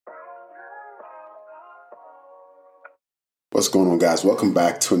What's going on, guys? Welcome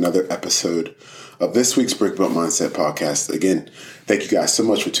back to another episode of this week's Brick Built Mindset podcast. Again, thank you guys so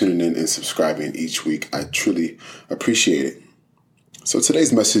much for tuning in and subscribing each week. I truly appreciate it. So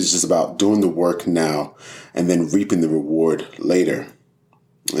today's message is about doing the work now and then reaping the reward later.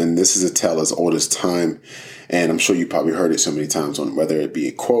 And this is a tale as old as time. And I'm sure you probably heard it so many times, on whether it be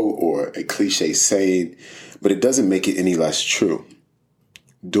a quote or a cliche saying, but it doesn't make it any less true.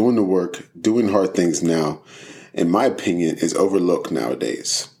 Doing the work, doing hard things now, in my opinion, is overlooked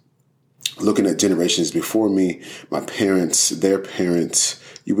nowadays. Looking at generations before me, my parents, their parents,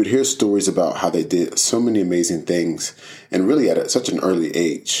 you would hear stories about how they did so many amazing things, and really at such an early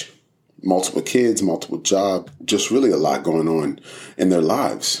age. Multiple kids, multiple jobs, just really a lot going on in their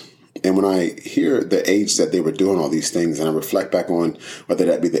lives. And when I hear the age that they were doing all these things, and I reflect back on whether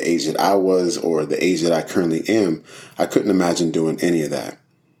that be the age that I was or the age that I currently am, I couldn't imagine doing any of that.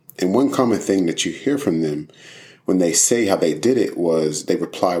 And one common thing that you hear from them when they say how they did it was they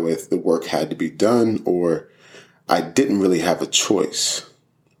reply with, the work had to be done, or I didn't really have a choice.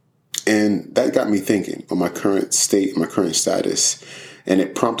 And that got me thinking on my current state, my current status, and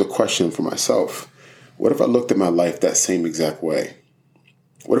it prompted a question for myself. What if I looked at my life that same exact way?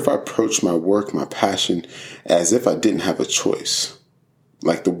 What if I approached my work, my passion, as if I didn't have a choice?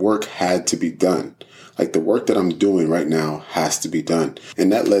 Like the work had to be done. Like the work that I'm doing right now has to be done.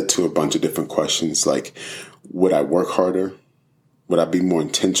 And that led to a bunch of different questions like, would I work harder? Would I be more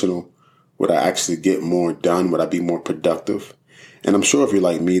intentional? Would I actually get more done? Would I be more productive? And I'm sure if you're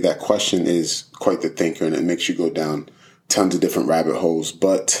like me, that question is quite the thinker, and it makes you go down tons of different rabbit holes.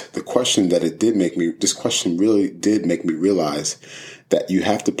 But the question that this question really did make me realize that you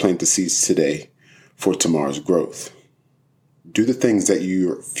have to plant the seeds today for tomorrow's growth. Do the things that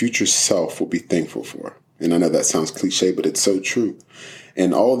your future self will be thankful for. And I know that sounds cliche, but it's so true.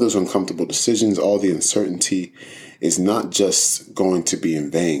 And all of those uncomfortable decisions, all the uncertainty is not just going to be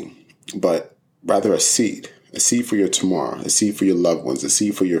in vain, but rather a seed for your tomorrow, a seed for your loved ones, a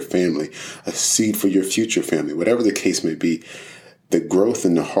seed for your family, a seed for your future family, whatever the case may be. The growth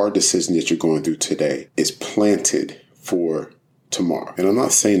and the hard decision that you're going through today is planted for tomorrow. And I'm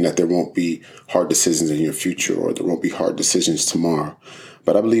not saying that there won't be hard decisions in your future or there won't be hard decisions tomorrow,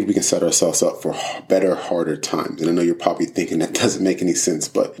 but I believe we can set ourselves up for better, harder times. And I know you're probably thinking that doesn't make any sense,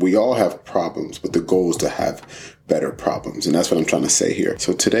 but we all have problems, but the goal is to have better problems. And that's what I'm trying to say here.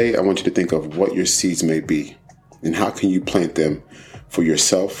 So today I want you to think of what your seeds may be and how can you plant them for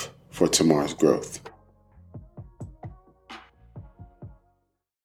yourself for tomorrow's growth.